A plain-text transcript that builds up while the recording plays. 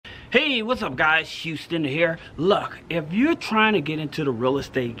Hey, what's up guys? Houston here. Look, if you're trying to get into the real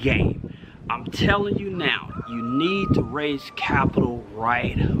estate game, I'm telling you now, you need to raise capital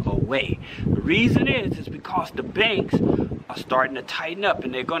right away. The reason is because the banks are starting to tighten up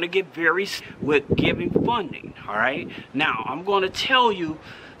and they're going to get very with giving funding. All right. Now, I'm going to tell you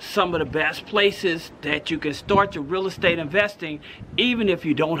some of the best places that you can start your real estate investing, even if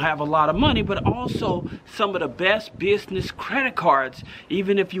you don't have a lot of money, but also some of the best business credit cards,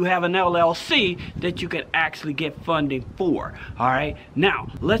 even if you have an LLC, that you can actually get funding for. All right.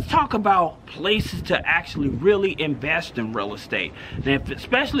 Now, let's talk about places to actually really invest in real estate, and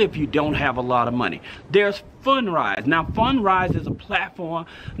especially if you don't have a lot of money. There's Fundrise. Now, Fundrise is a platform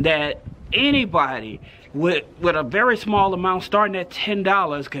that anybody with a very small amount, starting at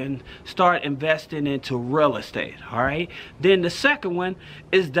 $10, can start investing into real estate. All right. Then the second one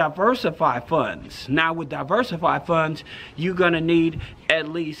is DiversyFund. Now, with DiversyFund, you're gonna need at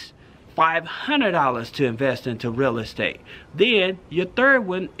least $500 to invest into real estate. Then your third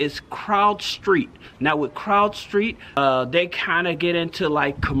one is CrowdStreet. Now with CrowdStreet, they kind of get into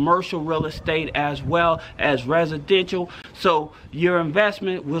like commercial real estate as well as residential. So your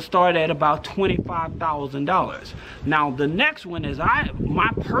investment will start at about $25,000. Now the next one is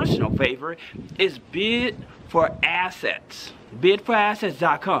my personal favorite is Bid for Assets.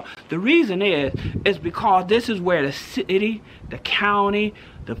 Bidforassets.com. The reason is because this is where the city, the county,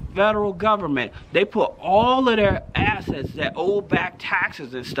 the federal government, they put all of their assets that owe back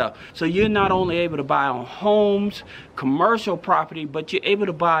taxes and stuff. So you're not only able to buy on homes, commercial property, but you're able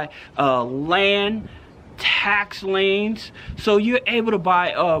to buy land, tax liens. So you're able to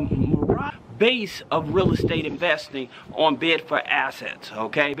buy base of real estate investing on Bid for Assets.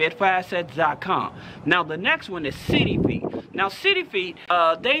 Okay, bidforassets.com. Now the next one is CityFeet. Now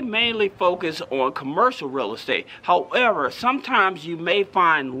CityFeet, they mainly focus on commercial real estate. However, sometimes you may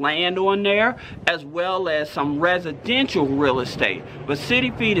find land on there as well as some residential real estate. But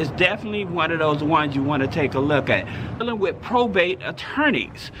CityFeet is definitely one of those ones you want to take a look at. Dealing with probate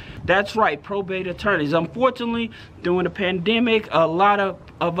attorneys. That's right, probate attorneys. Unfortunately, during the pandemic, a lot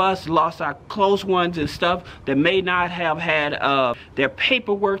of us lost our close ones and stuff that may not have had their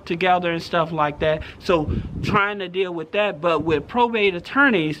paperwork together and stuff like that. So trying to deal with that, but with probate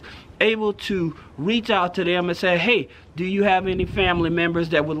attorneys, able to reach out to them and say, hey, do you have any family members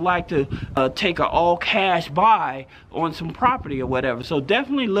that would like to take an all cash buy on some property or whatever? So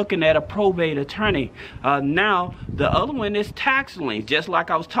definitely looking at a probate attorney. Now the other one is tax liens. Just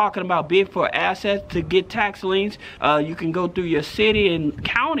like I was talking about Bid for Assets to get tax liens, you can go through your city and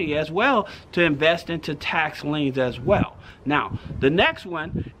county as well to invest into tax liens as well. Now the next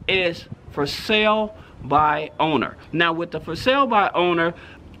one is for sale by owner. Now with the for sale by owner,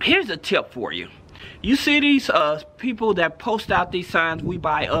 here's a tip for you. You see these people that post out these signs, we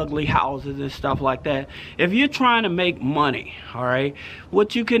buy ugly houses and stuff like that. If you're trying to make money, all right,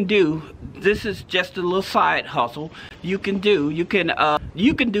 what you can do, this is just a little side hustle. You can do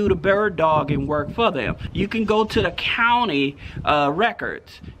the bird dog and work for them. You can go to the county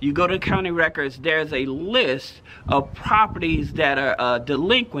records. You go to county records, there's a list of properties that are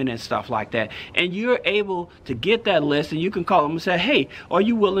delinquent and stuff like that. And you're able to get that list and you can call them and say, hey, are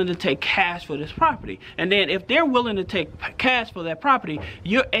you willing to take cash for this property? And then if they're willing to take cash for that property,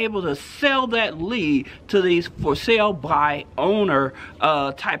 you're able to sell that lead to these for sale by owner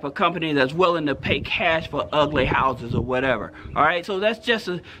type of company that's willing to pay cash for ugly houses or whatever. All right, so that's just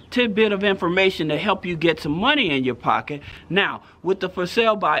a tidbit of information to help you get some money in your pocket. Now with the for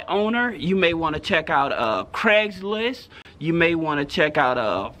sale by owner, you may want to check out Craigslist. You may want to check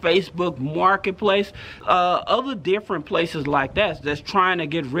out Facebook Marketplace, other different places like that that's trying to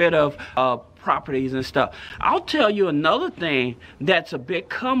get rid of properties and stuff. I'll tell you another thing that's a big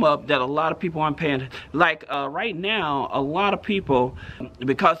come up that a lot of people aren't paying. Like right now, a lot of people,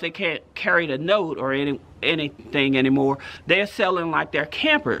 because they can't carry the note or anything anymore, they're selling like their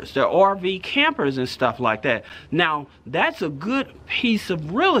campers, their RV campers and stuff like that. Now that's a good piece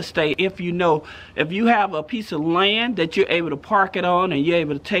of real estate if you have a piece of land that you're able to park it on and you're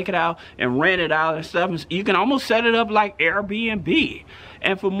able to take it out and rent it out and stuff. You can almost set it up like Airbnb.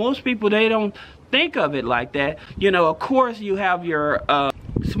 And for most people, they don't think of it like that. You know, of course you have your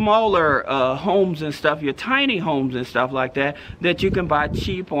smaller homes and stuff, your tiny homes and stuff like that you can buy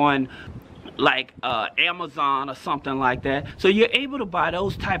cheap on like Amazon or something like that. So you're able to buy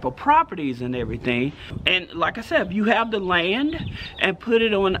those type of properties and everything. And like I said, if you have the land and put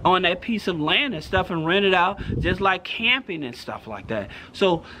it on that piece of land and stuff and rent it out, just like camping and stuff like that.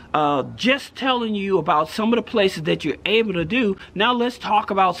 So just telling you about some of the places that you're able to do. Now let's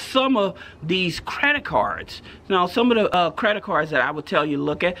talk about some of these credit cards. Now, some of the credit cards that I would tell you to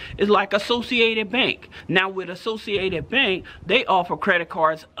look at is like Associated Bank. Now, with Associated Bank, they offer credit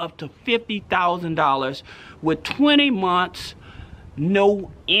cards up to $50,000 with 20 months, no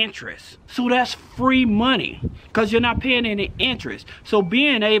interest. So that's free money because you're not paying any interest. So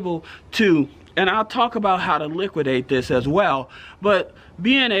being able to, and I'll talk about how to liquidate this as well, but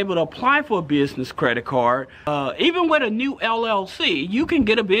being able to apply for a business credit card, even with a new LLC, you can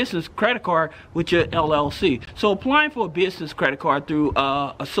get a business credit card with your LLC. So applying for a business credit card through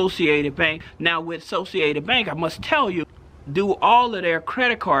Associated Bank. Now with Associated Bank, I must tell you, do all of their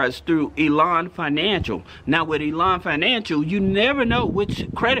credit cards through Elan Financial. Now with Elan Financial, you never know which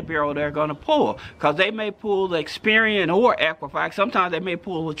credit bureau they're going to pull, because they may pull the Experian or Equifax. Sometimes they may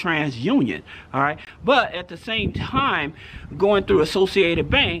pull the TransUnion. All right, but at the same time, going through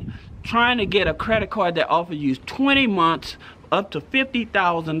Associated Bank, trying to get a credit card that offers you 20 months up to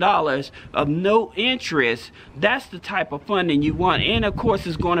 $50,000 of no interest, that's the type of funding you want. And of course,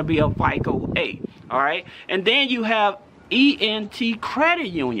 it's going to be a FICO 8. All right, and then you have ENT Credit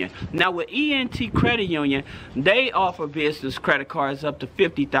Union. Now with ENT Credit Union, they offer business credit cards up to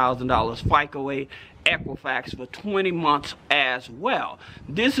 $50,000, FICO 8, Equifax for 20 months as well.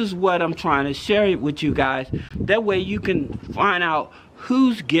 This is what I'm trying to share with you guys. That way you can find out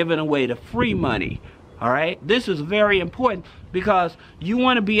who's giving away the free money. All right, this is very important because you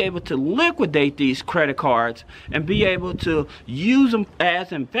want to be able to liquidate these credit cards and be able to use them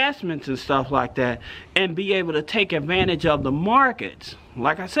as investments and stuff like that, and be able to take advantage of the markets.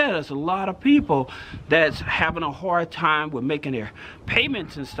 Like I said, there's a lot of people that's having a hard time with making their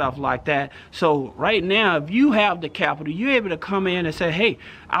payments and stuff like that. So right now, if you have the capital, you're able to come in and say, hey,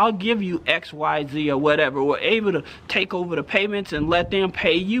 I'll give you X, Y, Z or whatever. We're able to take over the payments and let them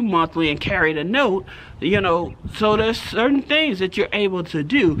pay you monthly and carry the note. You know, so there's certain things that you're able to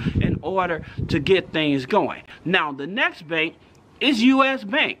do in order to get things going. Now, the next bank is U.S.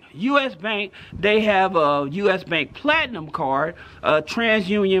 Bank. U.S. Bank, they have a U.S. Bank Platinum card,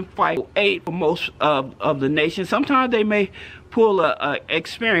 TransUnion FICO 8 for most of the nation. Sometimes they may pull a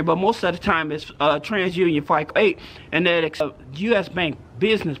Experian, but most of the time it's TransUnion FICO 8. And that U.S. Bank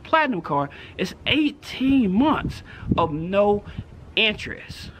Business Platinum card is 18 months of no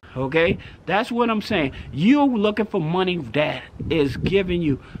interest. Okay, that's what I'm saying. You're looking for money that is giving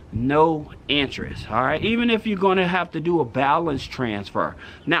you no interest. All right, even if you're going to have to do a balance transfer.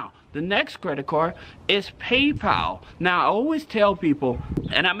 Now, the next credit card is PayPal. Now, I always tell people,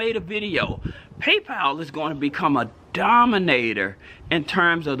 and I made a video, PayPal is going to become a dominator in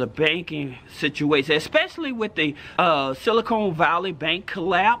terms of the banking situation, especially with the Silicon Valley Bank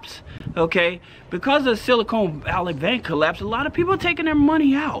collapse. Okay, because of Silicon Valley Bank collapse, a lot of people are taking their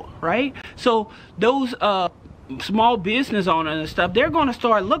money out, right? So those small business owners and stuff, they're going to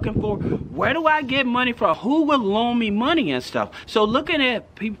start looking for, where do I get money from? Who will loan me money and stuff? So looking at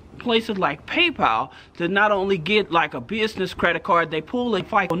places like PayPal to not only get like a business credit card, they pull a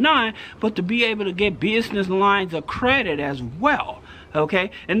FICO 9, but to be able to get business lines of credit as well.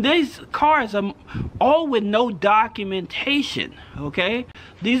 Okay, and these cards are all with no documentation. Okay,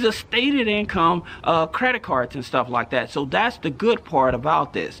 these are stated income credit cards and stuff like that. So that's the good part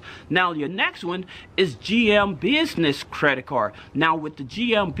about this. Now your next one is GM Business Credit Card. Now with the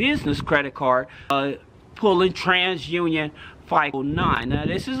GM Business Credit Card, pulling TransUnion FICO 9. Now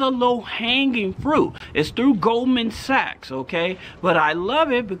this is a low-hanging fruit. It's through Goldman Sachs. Okay, but I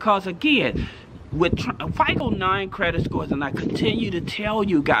love it because again, with FICO 9 credit scores, and I continue to tell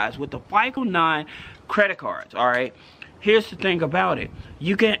you guys, with the FICO 9 credit cards, all right, here's the thing about it.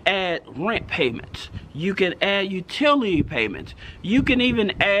 You can add rent payments. You can add utility payments. You can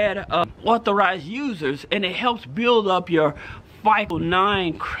even add authorized users, and it helps build up your FICO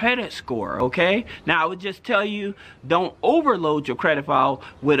 9 credit score. Okay, now I would just tell you, don't overload your credit file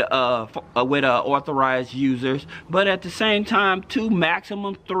with authorized users, but at the same time 2,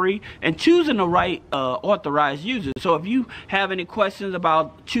 maximum 3, and choosing the right authorized users. So if you have any questions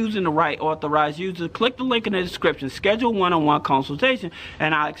about choosing the right authorized user, click the link in the description, schedule one-on-one consultation,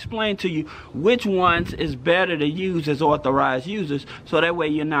 and I'll explain to you which ones is better to use as authorized users, so that way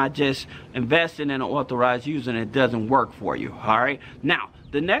you're not just investing in an authorized user and it doesn't work for you. All right, now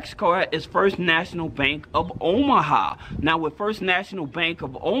the next card is First National Bank of Omaha. Now with First National Bank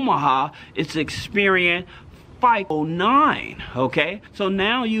of Omaha, it's Experian FICO 9. Okay, so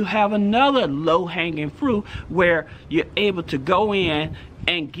now you have another low-hanging fruit where you're able to go in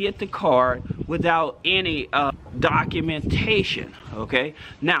and get the card without any documentation. Okay,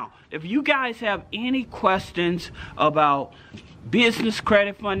 now if you guys have any questions about business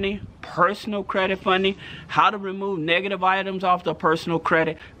credit funding, personal credit funding, how to remove negative items off the personal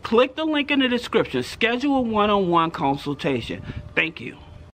credit, click the link in the description. Schedule a one-on-one consultation. Thank you.